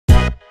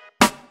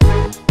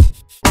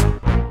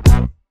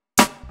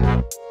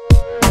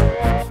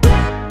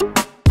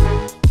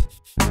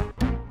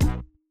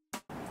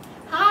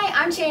Hi,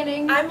 I'm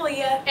Channing. I'm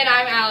Leah. And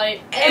I'm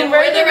Allie. And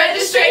we're the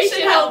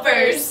Registration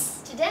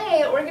Helpers.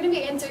 Today, we're going to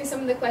be answering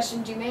some of the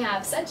questions you may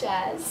have, such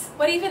as,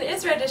 What even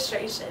is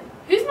registration?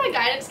 Who's my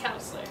guidance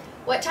counselor?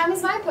 what time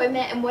is my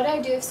appointment and what do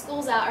I do if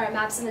school's out or I'm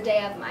absent the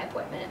day of my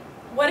appointment?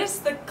 What is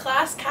the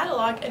class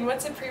catalog and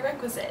what's a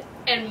prerequisite?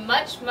 And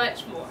much,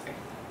 much more.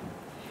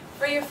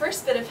 For your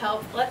first bit of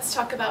help, let's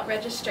talk about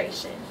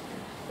registration.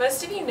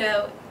 Most of you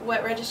know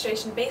what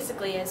registration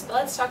basically is, but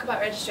let's talk about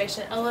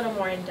registration a little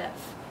more in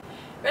depth.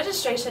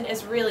 Registration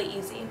is really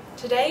easy.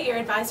 Today, your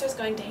advisor is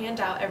going to hand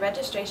out a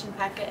registration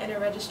packet and a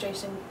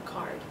registration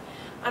card.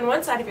 On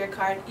one side of your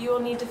card, you will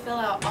need to fill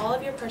out all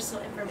of your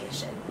personal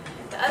information.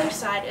 The other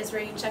side is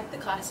where you check the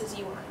classes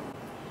you want.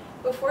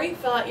 Before you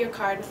fill out your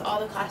card with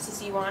all the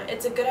classes you want,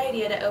 it's a good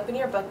idea to open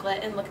your booklet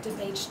and look to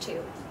page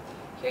 2.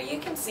 Here you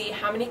can see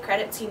how many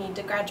credits you need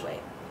to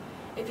graduate.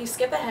 If you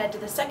skip ahead to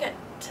the second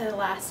to the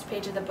last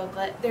page of the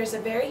booklet, there's a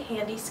very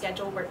handy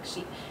schedule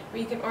worksheet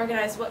where you can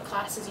organize what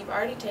classes you've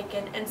already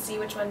taken and see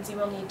which ones you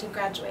will need to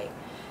graduate.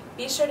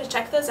 Be sure to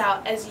check those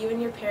out as you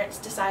and your parents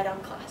decide on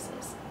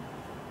classes.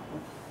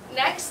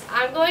 Next,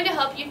 I'm going to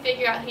help you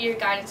figure out who your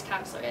guidance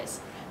counselor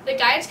is. The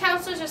guidance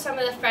counselors are some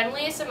of the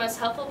friendliest and most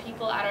helpful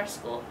people at our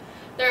school.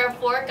 There are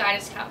 4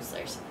 guidance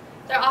counselors.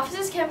 Their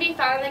offices can be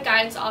found in the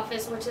guidance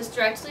office, which is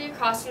directly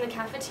across from the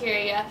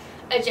cafeteria,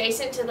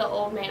 adjacent to the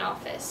old main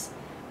office.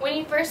 When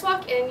you first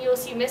walk in, you will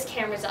see Miss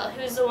Camerzell,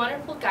 who is the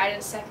wonderful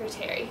guidance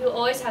secretary, who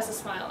always has a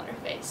smile on her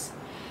face.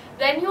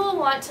 Then you will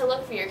want to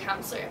look for your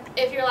counselor.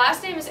 If your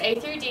last name is A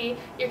through D,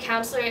 your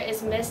counselor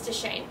is Miss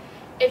DeShane.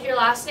 If your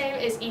last name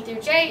is E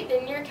through J,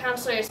 then your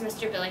counselor is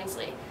Mr.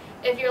 Billingsley.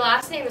 If your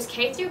last name is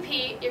K through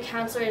P, your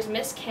counselor is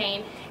Miss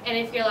Kane, and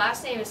if your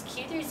last name is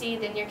Q through Z,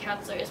 then your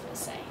counselor is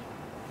Miss A.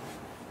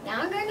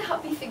 Now I'm going to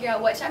help you figure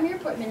out what time your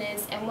appointment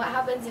is and what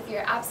happens if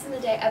you're absent the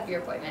day of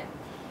your appointment.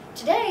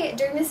 Today,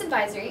 during this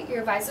advisory, your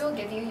advisor will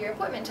give you your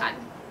appointment time.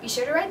 Be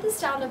sure to write this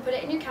down and put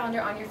it in your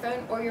calendar on your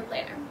phone or your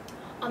planner.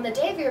 On the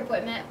day of your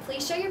appointment,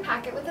 please show your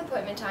packet with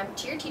appointment time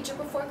to your teacher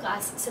before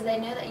class so they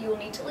know that you will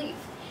need to leave.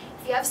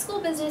 If you have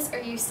school business or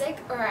you're sick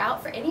or are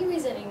out for any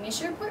reason and you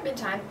miss your appointment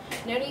time,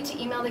 no need to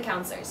email the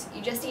counselors.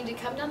 You just need to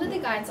come down to the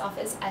guidance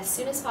office as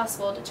soon as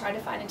possible to try to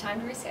find a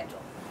time to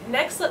reschedule.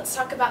 Next, let's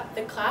talk about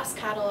the class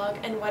catalog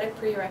and what a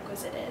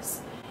prerequisite is.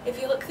 If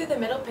you look through the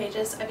middle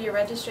pages of your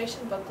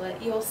registration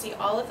booklet, you will see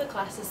all of the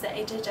classes that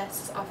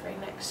HHS is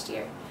offering next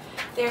year.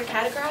 They are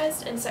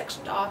categorized and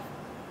sectioned off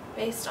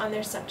based on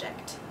their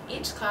subject.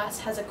 Each class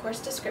has a course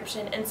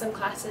description and some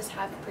classes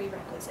have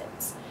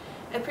prerequisites.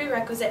 A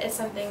prerequisite is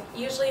something,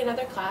 usually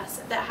another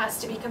class, that has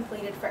to be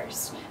completed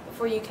first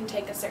before you can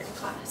take a certain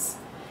class.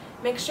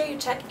 Make sure you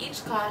check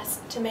each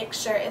class to make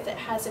sure if it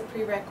has a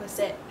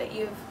prerequisite that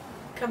you've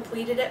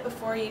completed it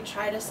before you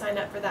try to sign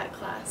up for that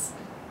class.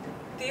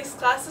 These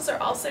classes are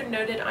also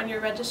noted on your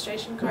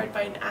registration card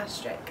by an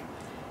asterisk.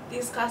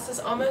 These classes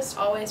almost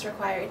always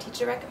require a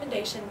teacher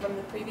recommendation from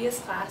the previous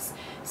class,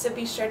 so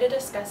be sure to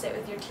discuss it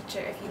with your teacher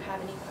if you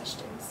have any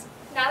questions.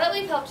 Now that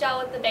we've helped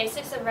y'all with the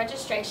basics of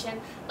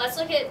registration, let's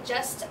look at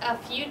just a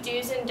few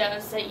do's and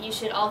don'ts that you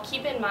should all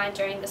keep in mind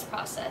during this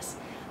process.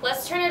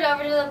 Let's turn it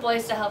over to the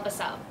boys to help us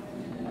out.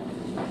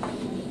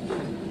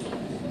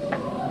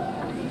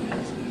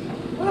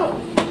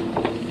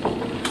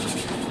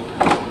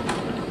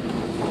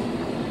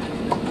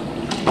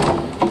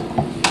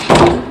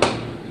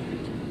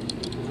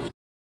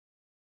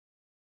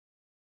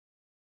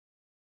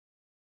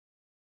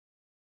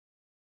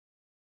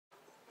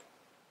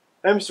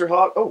 Hey, Mr.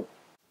 Hawk. Oh.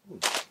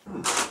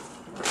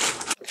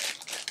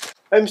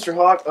 Hey, Mr.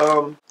 Hawk.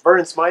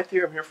 Vernon Smythe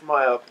here. I'm here for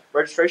my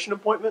registration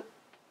appointment.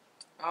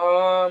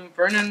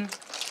 Vernon,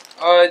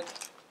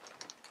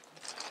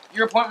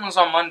 your appointment was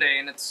on Monday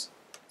and it's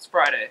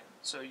Friday,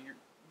 so you're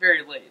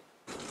very late.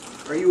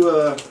 Are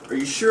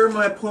you sure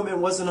my appointment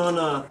wasn't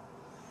on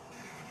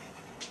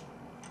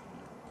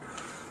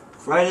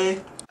Friday?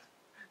 Did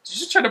you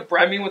just try to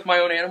bribe me with my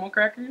own animal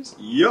crackers?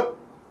 Yep.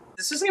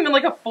 This isn't even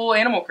like a full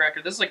animal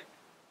cracker. This is like,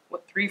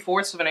 what,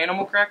 3/4 of an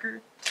animal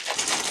cracker?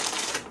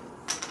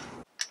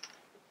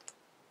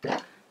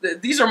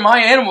 These are my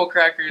animal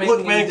crackers.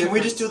 Look, man, can we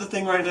just do the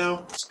thing right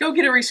now? Just go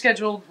get it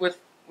rescheduled with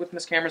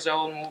Miss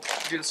Camerzell and we'll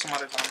do this some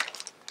other time.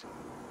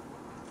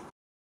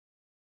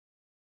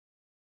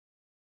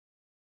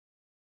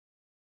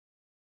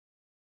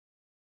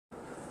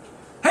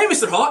 Hey,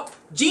 Mr. Hawk!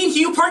 Gene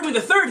Hugh Parkman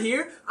III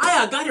here.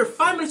 I got here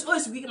 5 minutes early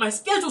so we can get my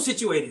schedule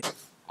situated.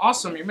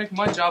 Awesome, you're making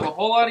my job a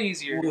whole lot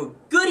easier. Well,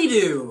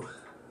 goody-doo.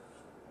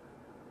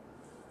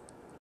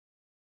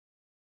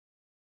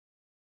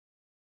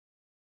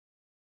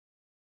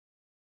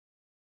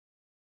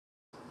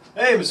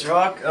 Hey, Mr.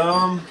 Hawk.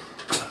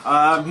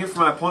 I'm here for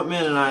my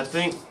appointment, and I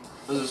think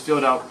this is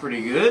filled out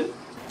pretty good.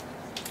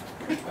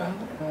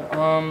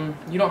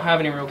 You don't have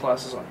any real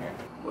classes on here.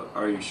 What,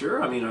 are you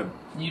sure? I mean,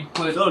 You I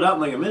put filled it out in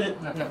like a minute.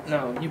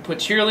 no. You put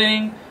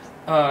cheerleading,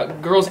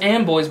 girls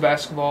and boys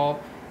basketball,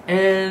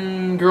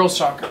 and girls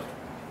soccer.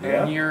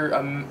 Yeah.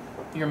 and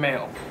you're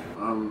male.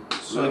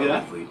 Really good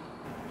athlete.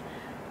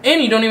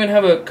 And you don't even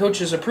have a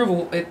coach's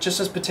approval. It just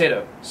says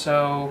potato.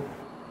 So,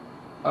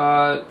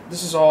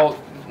 this is all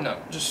no.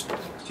 Just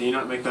Can you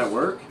not make that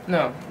work?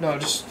 no.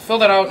 Just fill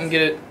that out and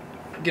get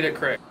it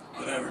correct.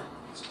 Whatever.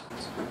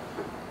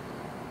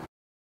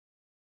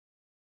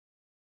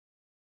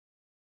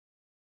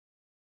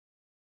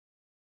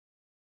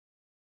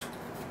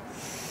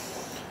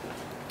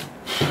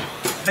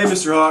 Hey,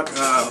 Mr. Hawk.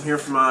 I'm here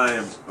for my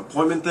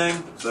appointment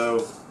thing.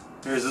 So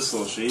here's this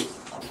little sheet.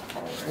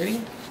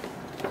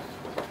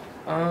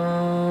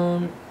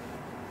 Alrighty.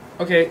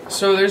 Okay,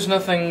 so there's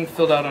nothing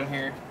filled out on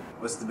here.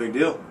 What's the big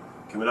deal?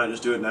 Can we not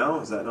just do it now?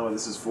 Is that not what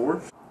this is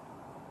for?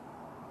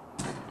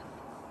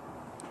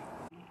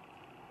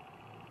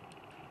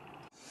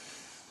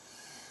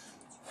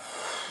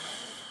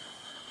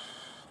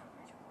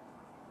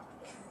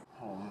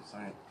 Hold on a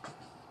second.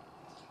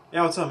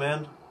 Yeah, what's up,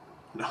 man?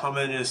 No, I'm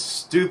in this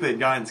stupid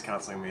guidance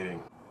counseling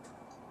meeting.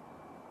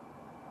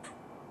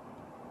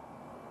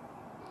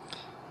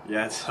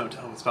 Yeah, it's so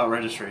dumb. It's about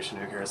registration.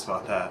 Who cares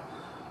about that?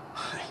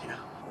 Yeah.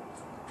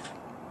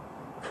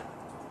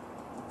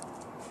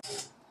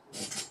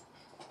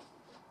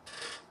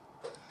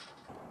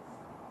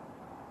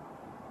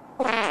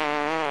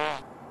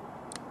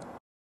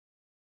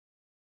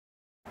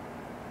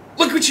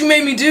 Look what you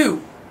made me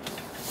do!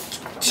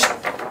 Just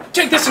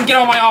take this and get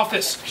out of my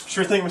office!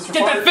 Sure thing, Mr.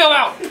 Get Potter. that filled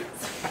out!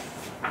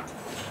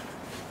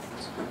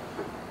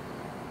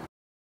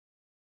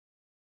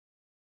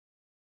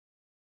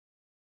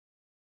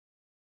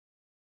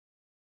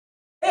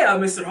 Hey,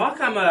 Mr. Hawk,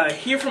 I'm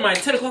here for my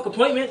 10 o'clock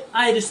appointment.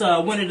 I just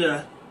wanted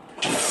to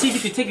see if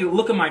you could take a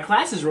look at my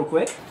classes real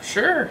quick.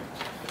 Sure.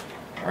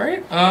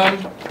 Alright,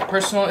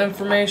 personal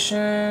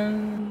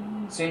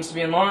information seems to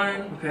be in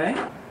line. Okay.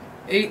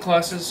 8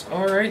 classes.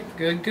 Alright,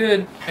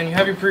 good. And you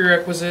have your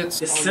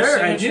prerequisites. Yes, all your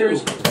sir, I do.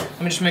 signatures.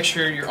 Let me just make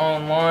sure you're all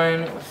in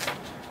line with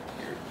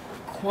your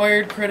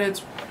required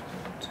credits.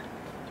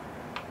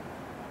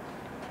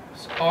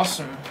 It's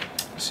awesome.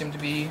 You seem to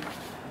be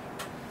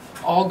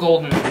all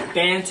golden.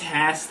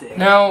 Fantastic.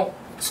 Now,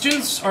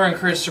 students are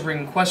encouraged to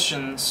bring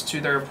questions to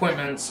their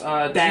appointments. Do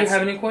you That's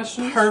have any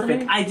questions?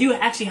 Perfect. For me? I do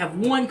actually have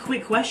one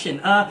quick question.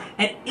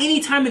 At any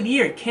time of the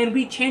year, can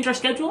we change our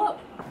schedule up?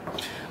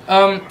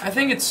 I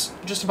think it's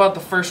just about the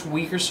first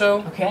week or so.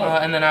 Okay.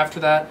 And then after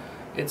that,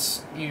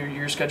 it's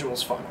your schedule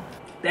is final.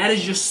 That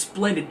is just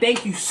splendid.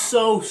 Thank you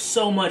so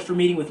much for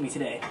meeting with me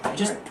today.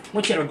 Just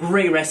want you to have a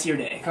great rest of your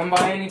day. Come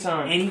by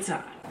anytime.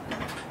 Anytime.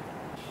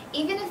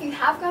 Even if you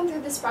have gone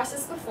through this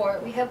process before,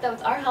 we hope that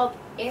with our help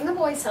and the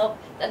boys' help,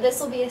 that this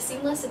will be a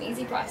seamless and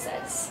easy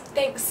process.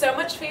 Thanks so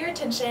much for your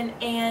attention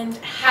and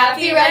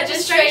Happy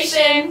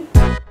registration!